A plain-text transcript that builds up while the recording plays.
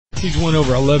He's won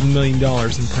over $11 million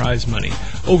in prize money,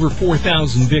 over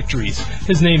 4,000 victories.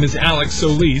 His name is Alex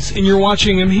Solis, and you're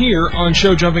watching him here on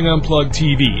Showjumping Unplugged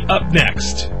TV. Up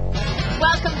next.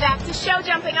 Welcome back to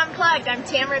Showjumping Unplugged. I'm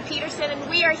Tamara Peterson, and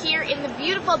we are here in the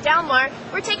beautiful Del Mar.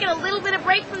 We're taking a little bit of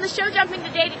break from the showjumping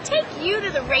today to take you to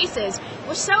the races.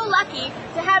 We're so lucky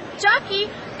to have Jockey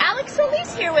Alex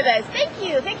Solis here with us. Thank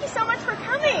you. Thank you so much for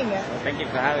coming. Well, thank you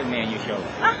for having me on your show.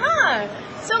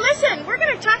 So listen, we're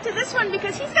going to talk to this one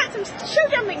because he's got some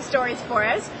showjumping stories for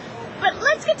us. But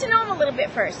let's get to know him a little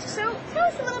bit first. So tell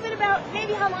us a little bit about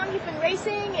maybe how long you've been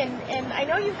racing, and I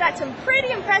know you've got some pretty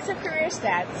impressive career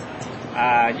stats.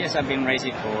 Yes, I've bbeen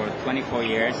racing for 24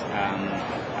 years.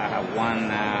 I have won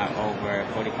over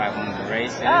 4,500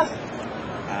 races. Have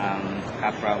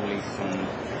probably some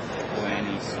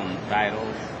 20-some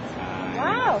titles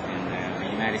in the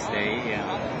United States.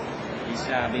 He's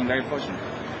been very fortunate.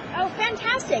 Oh,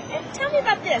 fantastic. And tell me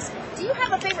about this. Do you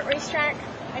have a favorite racetrack?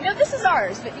 I know this is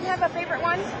ours, but do you have a favorite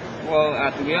one? Well,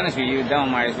 to be honest with you, Del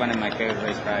Mar is one of my favorite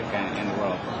racetracks in the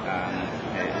world.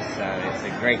 It's a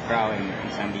great crowd in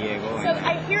San Diego. So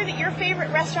I hear that your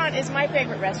favorite restaurant is my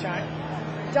favorite restaurant,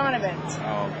 Donovan's.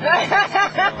 Oh,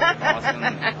 awesome. You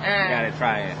gotta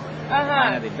try it.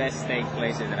 One of the best steak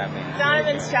places that I've been.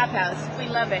 Donovan's Chop House. We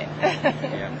love it.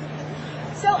 Yeah.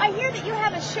 So I hear that you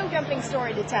have a show-jumping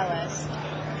story to tell us.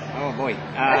 Oh boy.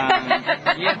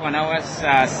 Yeah, when I was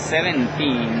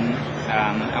 17,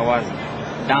 I was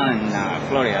down in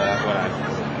Florida. That's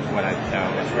what I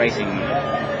was racing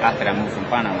after I moved from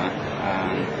Panama.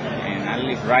 And I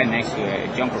lived right next to a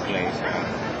jumper place.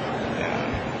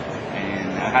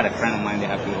 And I had a friend of mine that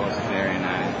had two horses there, and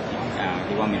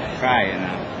he wanted me to try. And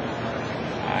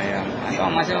I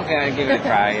told myself, okay, I'll give it a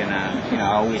try. And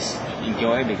I always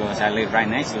enjoy it because I live right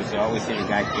next to it, so I always see the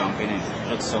guys jumping, and it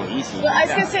looks so easy. Well, I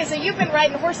was going to say, so you've been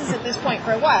riding horses at this point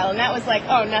for a while, and that was like,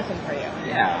 oh, nothing for you.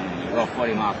 Yeah, I mean, you go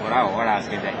 40 miles per hour, what else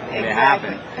could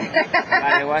happen?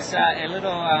 But it was a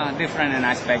little different than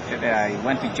I expected. I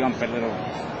went to jump a little,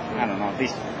 I don't know,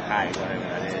 this high, whatever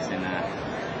that is,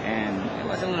 and it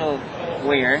was a little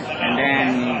weird, and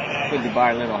then put the bar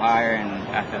a little higher, and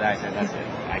after that I said, that's it,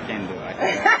 I can't do it.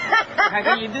 How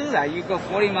can you do that? You go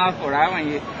 40 miles per hour,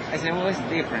 and I said, well, it's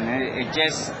different. It's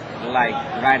just like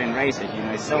riding races,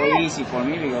 it's so easy for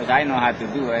me because I know how to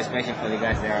do it, especially for the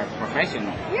guys that are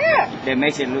professional. Yeah. That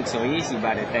makes it look so easy,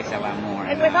 but it takes a lot more.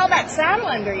 And with all that saddle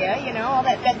under you, all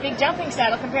that big jumping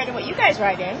saddle compared to what you guys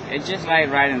ride in. It's just like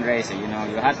riding races, you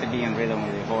have to be in rhythm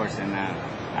with the horse, and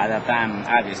at that time,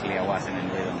 obviously, I wasn't in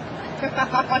rhythm.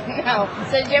 No.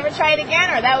 So did you ever try it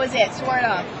again, or that was it? Swore it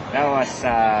off? That was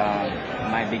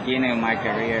my beginning of my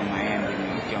career and my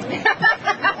ending of jumping.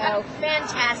 Oh,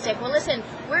 fantastic. Well, listen,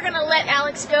 we're going to let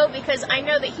Alex go because I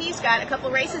know that he's got a couple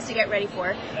races to get ready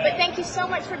for. But thank you so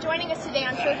much for joining us today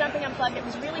on Showjumping Unplugged. It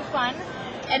was really fun,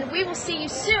 and we will see you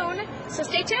soon, so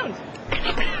stay tuned.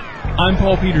 I'm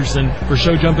Paul Peterson for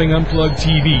Showjumping Unplugged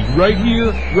TV, right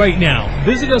here, right now.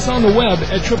 Visit us on the web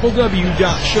at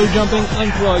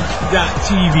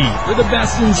www.showjumpingunplugged.tv for the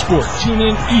best in sport. Tune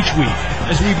in each week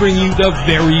as we bring you the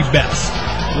very best.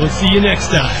 We'll see you next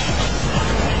time.